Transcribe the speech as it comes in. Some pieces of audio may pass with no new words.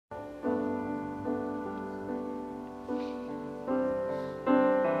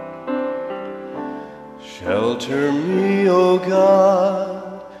Shelter me, O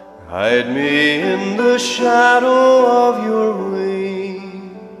God, hide me in the shadow of your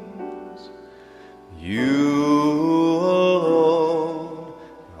wings. You alone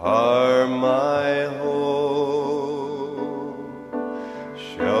are my hope.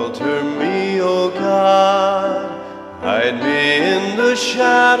 Shelter me, O God, hide me in the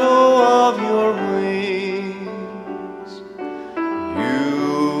shadow of your wings.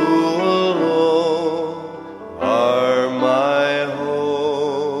 You alone are my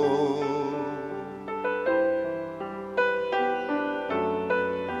hope.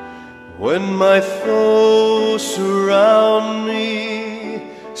 When my foes surround me,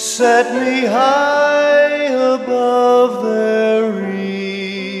 set me high above their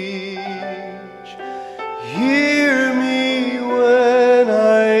reach. Hear me when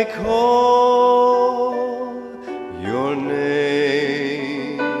I call your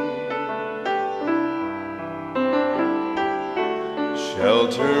name.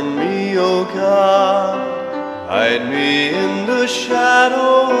 Shelter me, O God, hide me in the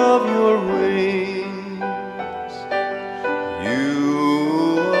shadow of your wings.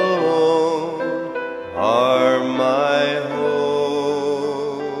 You alone are my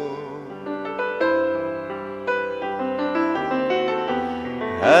hope.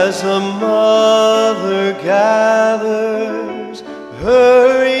 As a mother gathers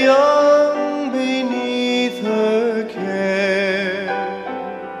her young beneath her care,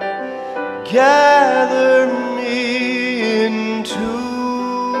 gather me into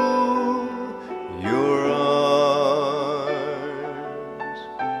your arms.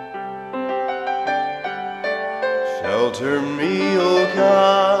 Shelter me, O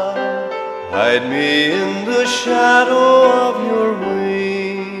God, hide me in the shadow of your wings.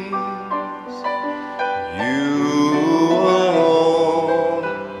 You alone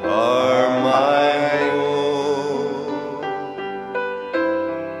are my hope.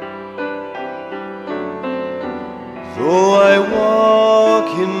 Though I walk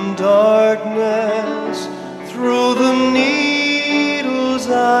in darkness, through the needle's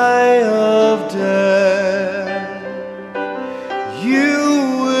eye of death, you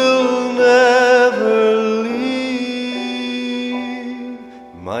will never leave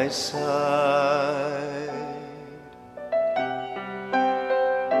my side.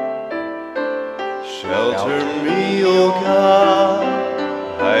 Shelter me, O God,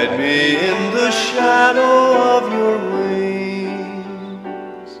 hide me in the shadow of your